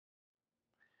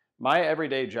My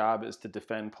everyday job is to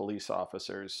defend police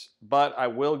officers, but I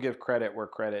will give credit where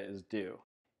credit is due.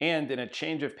 And in a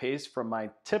change of pace from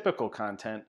my typical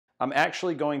content, I'm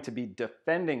actually going to be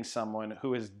defending someone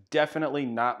who is definitely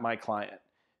not my client,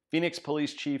 Phoenix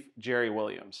Police Chief Jeri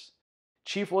Williams.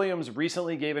 Chief Williams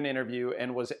recently gave an interview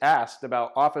and was asked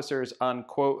about officers on,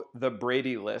 quote, the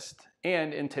Brady list.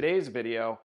 And in today's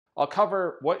video, I'll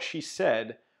cover what she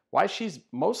said, why she's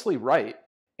mostly right,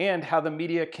 and how the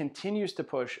media continues to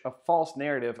push a false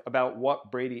narrative about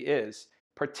what Brady is,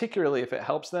 particularly if it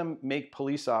helps them make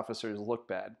police officers look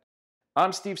bad.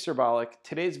 I'm Steve Serbalik.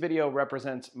 Today's video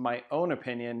represents my own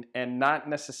opinion and not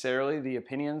necessarily the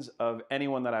opinions of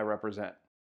anyone that I represent.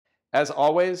 As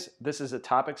always, this is a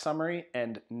topic summary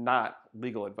and not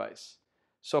legal advice.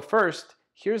 So first,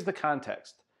 here's the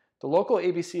context. The local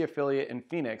ABC affiliate in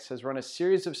Phoenix has run a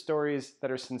series of stories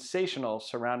that are sensational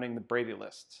surrounding the Brady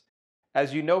lists.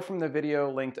 As you know from the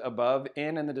video linked above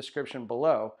and in the description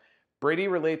below, Brady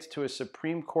relates to a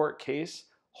Supreme Court case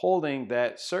holding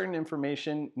that certain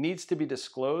information needs to be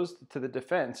disclosed to the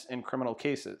defense in criminal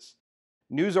cases.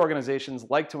 News organizations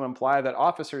like to imply that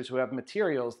officers who have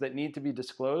materials that need to be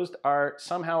disclosed are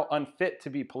somehow unfit to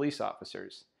be police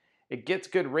officers. It gets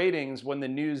good ratings when the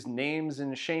news names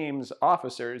and shames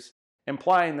officers,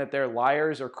 implying that they're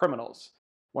liars or criminals.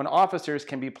 When officers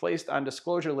can be placed on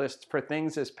disclosure lists for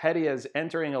things as petty as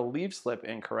entering a leave slip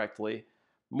incorrectly,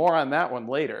 more on that one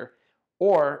later,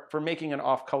 or for making an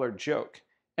off-color joke.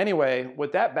 Anyway,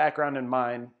 with that background in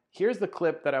mind, here's the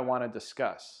clip that I want to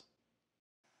discuss.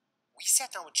 We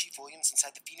sat down with Chief Williams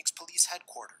inside the Phoenix Police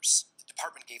headquarters. The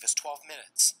department gave us 12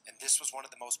 minutes, and this was one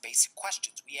of the most basic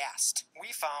questions we asked.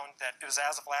 We found that it was,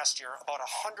 as of last year, about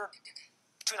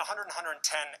between 100 and 110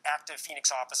 active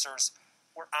Phoenix officers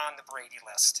were on the Brady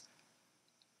list.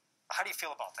 How do you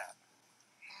feel about that?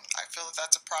 I feel that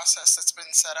that's a process that's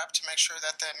been set up to make sure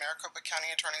that the Maricopa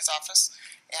County Attorney's Office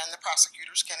and the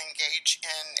prosecutors can engage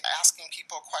in asking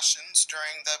people questions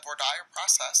during the voir dire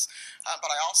process. But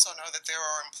I also know that there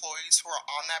are employees who are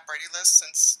on that Brady list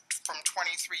from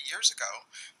 23 years ago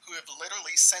who have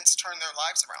literally since turned their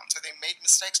lives around. So they made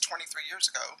mistakes 23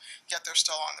 years ago, yet they're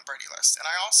still on the Brady list. And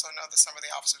I also know that some of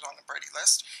the officers on the Brady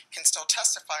list can still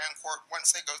testify in court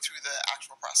once they go through the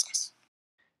actual process.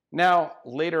 Now,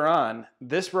 later on,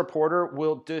 this reporter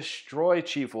will destroy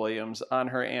Chief Williams on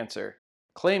her answer,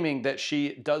 claiming that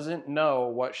she doesn't know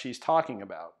what she's talking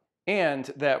about,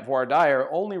 and that voir dire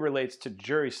only relates to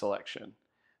jury selection.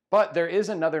 But there is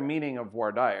another meaning of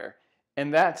voir dire,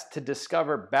 and that's to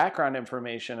discover background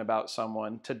information about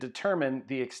someone to determine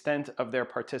the extent of their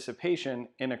participation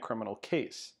in a criminal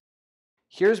case.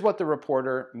 Here's what the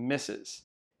reporter misses.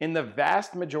 In the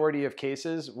vast majority of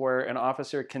cases where an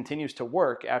officer continues to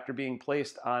work after being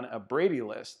placed on a Brady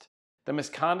list, the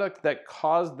misconduct that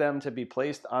caused them to be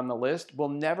placed on the list will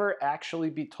never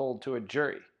actually be told to a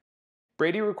jury.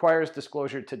 Brady requires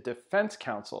disclosure to defense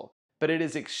counsel, but it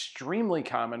is extremely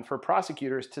common for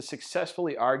prosecutors to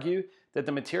successfully argue that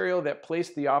the material that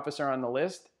placed the officer on the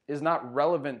list is not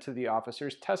relevant to the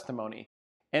officer's testimony,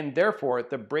 and therefore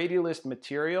the Brady list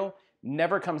material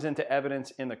never comes into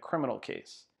evidence in the criminal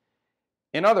case.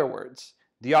 In other words,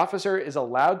 the officer is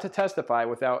allowed to testify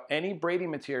without any Brady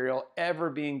material ever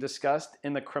being discussed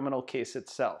in the criminal case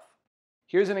itself.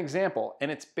 Here's an example, and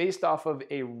it's based off of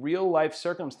a real-life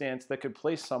circumstance that could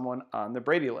place someone on the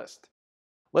Brady list.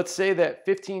 Let's say that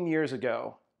 15 years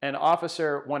ago, an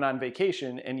officer went on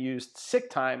vacation and used sick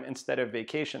time instead of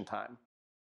vacation time.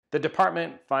 The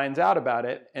department finds out about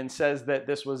it and says that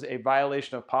this was a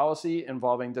violation of policy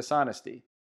involving dishonesty.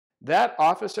 That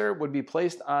officer would be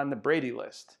placed on the Brady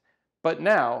list. But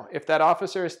now, if that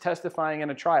officer is testifying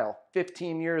in a trial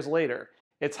 15 years later,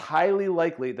 it's highly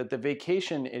likely that the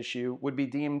vacation issue would be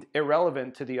deemed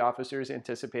irrelevant to the officer's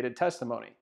anticipated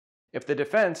testimony. If the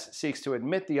defense seeks to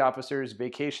admit the officer's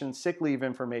vacation sick leave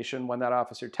information when that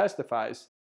officer testifies,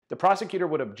 the prosecutor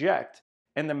would object,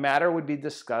 and the matter would be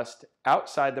discussed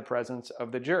outside the presence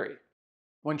of the jury.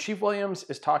 When Chief Williams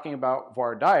is talking about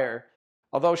voir dire,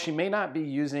 although she may not be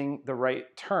using the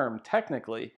right term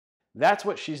technically, that's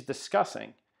what she's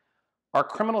discussing. Our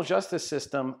criminal justice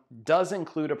system does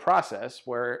include a process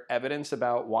where evidence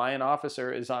about why an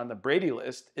officer is on the Brady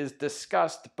list is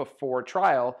discussed before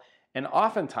trial, and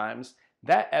oftentimes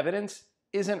that evidence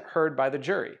isn't heard by the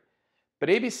jury. But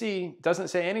ABC doesn't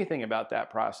say anything about that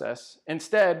process.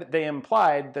 Instead, they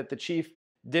implied that the chief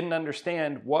didn't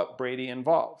understand what Brady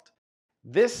involved.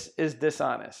 This is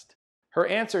dishonest. Her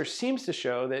answer seems to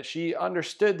show that she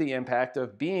understood the impact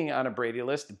of being on a Brady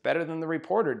list better than the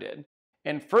reporter did,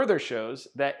 and further shows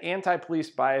that anti-police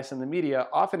bias in the media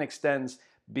often extends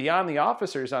beyond the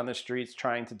officers on the streets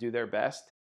trying to do their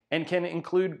best and can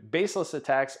include baseless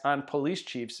attacks on police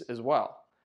chiefs as well.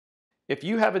 If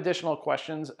you have additional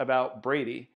questions about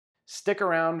Brady, stick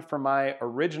around for my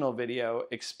original video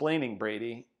explaining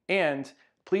Brady, and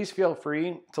please feel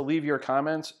free to leave your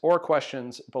comments or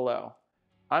questions below.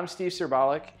 I'm Steve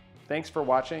Serbalik. Thanks for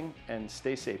watching, and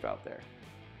stay safe out there.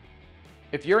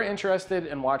 If you're interested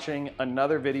in watching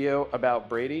another video about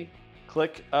Brady,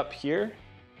 click up here.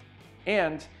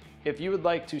 And if you would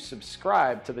like to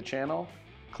subscribe to the channel,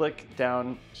 click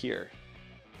down here.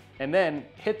 And then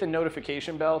hit the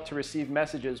notification bell to receive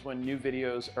messages when new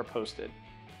videos are posted.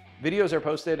 Videos are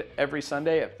posted every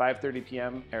Sunday at 5:30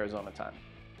 p.m. Arizona time.